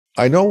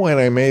I know when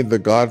I made The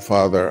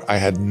Godfather, I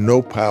had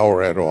no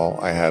power at all.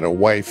 I had a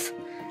wife,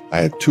 I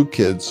had 2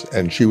 kids,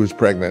 and she was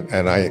pregnant,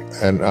 and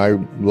I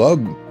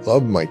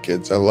loved my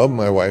kids. I loved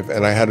my wife,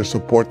 and I had to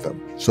support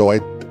them. So I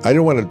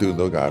didn't want to do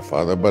The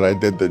Godfather, but I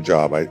did the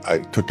job. I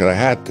took it. I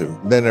had to.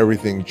 Then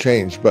everything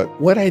changed. But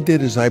what I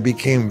did is I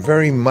became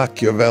very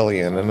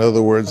Machiavellian. In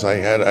other words,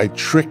 I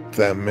tricked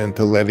them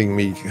into letting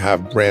me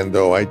have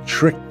Brando. I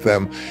tricked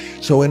them.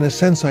 So in a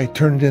sense, I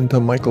turned into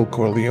Michael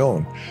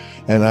Corleone.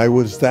 And I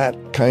was that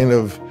kind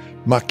of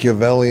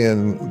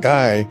Machiavellian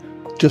guy,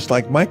 just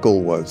like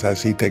Michael was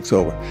as he takes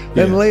over.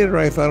 Then later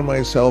I found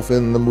myself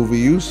in the movie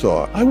you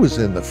saw. I was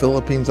in the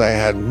Philippines. I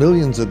had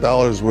millions of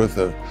dollars worth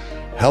of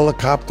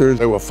helicopters.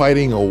 They were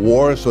fighting a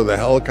war, so the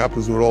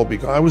helicopters would all be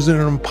gone. I was in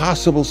an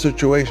impossible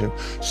situation.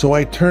 So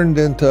I turned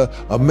into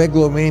a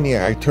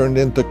megalomaniac. I turned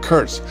into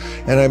Kurtz.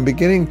 And I'm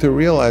beginning to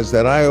realize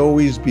that I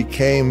always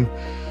became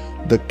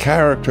the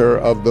character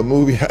of the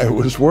movie I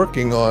was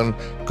working on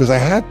because I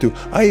had to.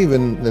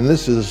 And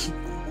this is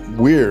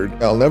weird,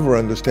 I'll never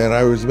understand.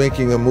 I was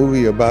making a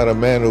movie about a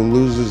man who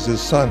loses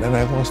his son, and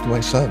I lost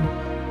my son.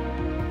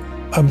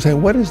 I'm saying,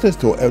 what is this?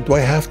 Do I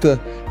have to,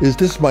 is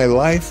this my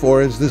life,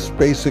 or is this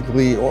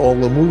basically all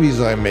the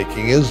movies I'm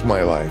making is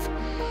my life?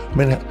 I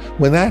mean,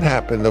 when that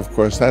happened, of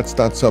course, that's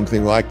not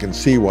something I can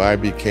see why I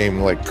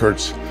became like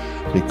Kurtz,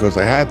 because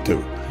I had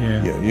to.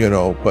 You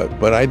know,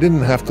 but I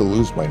didn't have to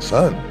lose my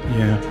son.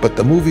 But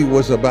the movie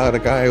was about a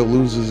guy who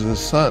loses his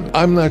son.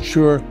 I'm not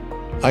sure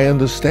I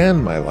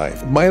understand my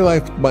life. My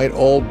life might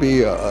all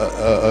be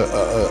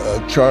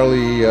a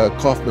Charlie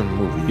Kaufman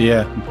movie.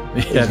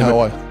 Is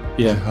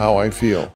how I feel.